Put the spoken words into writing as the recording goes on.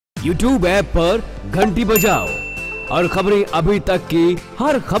YouTube app पर घंटी बजाओ और खबरें अभी तक की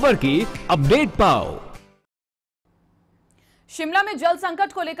हर खबर की अपडेट पाओ। शिमला में जल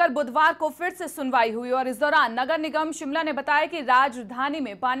संकट को लेकर बुधवार को फिर से सुनवाई हुई और इस दौरान नगर निगम शिमला ने बताया कि राजधानी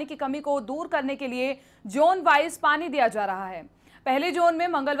में पानी की कमी को दूर करने के लिए जोन वाइज पानी दिया जा रहा है। पहले जोन में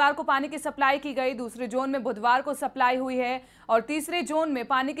मंगलवार को पानी की सप्लाई की गई, दूसरे जोन में बुधवार को सप्लाई हुई है और तीसरे जोन में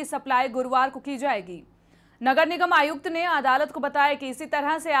पानी की सप्लाई गुरुवार को की जाएगी। नगर निगम आयुक्त ने अदालत को बताया कि इसी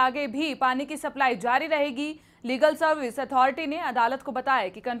तरह से आगे भी पानी की सप्लाई जारी रहेगी। लीगल सर्विस अथॉरिटी ने अदालत को बताया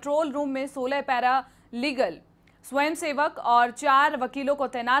कि कंट्रोल रूम में 16 पैरा लीगल स्वयंसेवक और 4 वकीलों को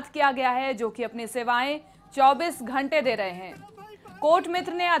तैनात किया गया है, जो कि अपनी सेवाएं 24 घंटे दे रहे हैं। कोर्ट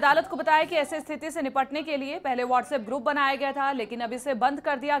मित्र ने अदालत को बताया कि ऐसी स्थिति से निपटने के लिए पहले व्हाट्सएप ग्रुप बनाया गया था, लेकिन अब इसे बंद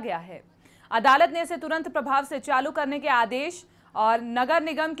कर दिया गया है। अदालत ने इसे तुरंत प्रभाव से चालू करने के आदेश और नगर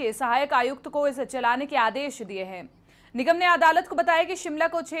निगम के सहायक आयुक्त को इसे चलाने के आदेश दिए हैं। निगम ने अदालत को बताया कि शिमला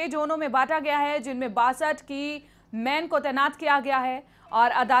को 6 जोनों में बांटा गया है, जिनमें 62 की मैन को तैनात किया गया है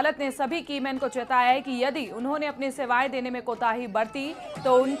और अदालत ने सभी की मैन को चेताया है कि यदि उन्होंने अपनी सेवाएं देने में कोताही बरती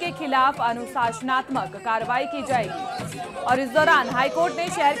तो उनके खिलाफ अनुशासनात्मक कार्रवाई की जाएगी। और इस दौरान हाईकोर्ट ने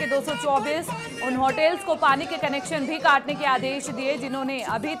शहर के 224 उन होटल्स को पानी के कनेक्शन भी काटने के आदेश दिए जिन्होंने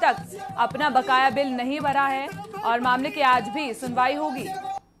अभी तक अपना बकाया बिल नहीं भरा है और मामले की आज भी सुनवाई होगी।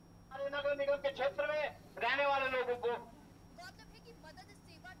 नगर निगम के क्षेत्र में रहने वाले लोगों को गौरतलब है कि मदद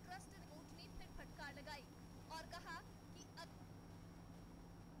सेवा ट्रस्ट रिपोर्ट ने फिर फटकार लगाई।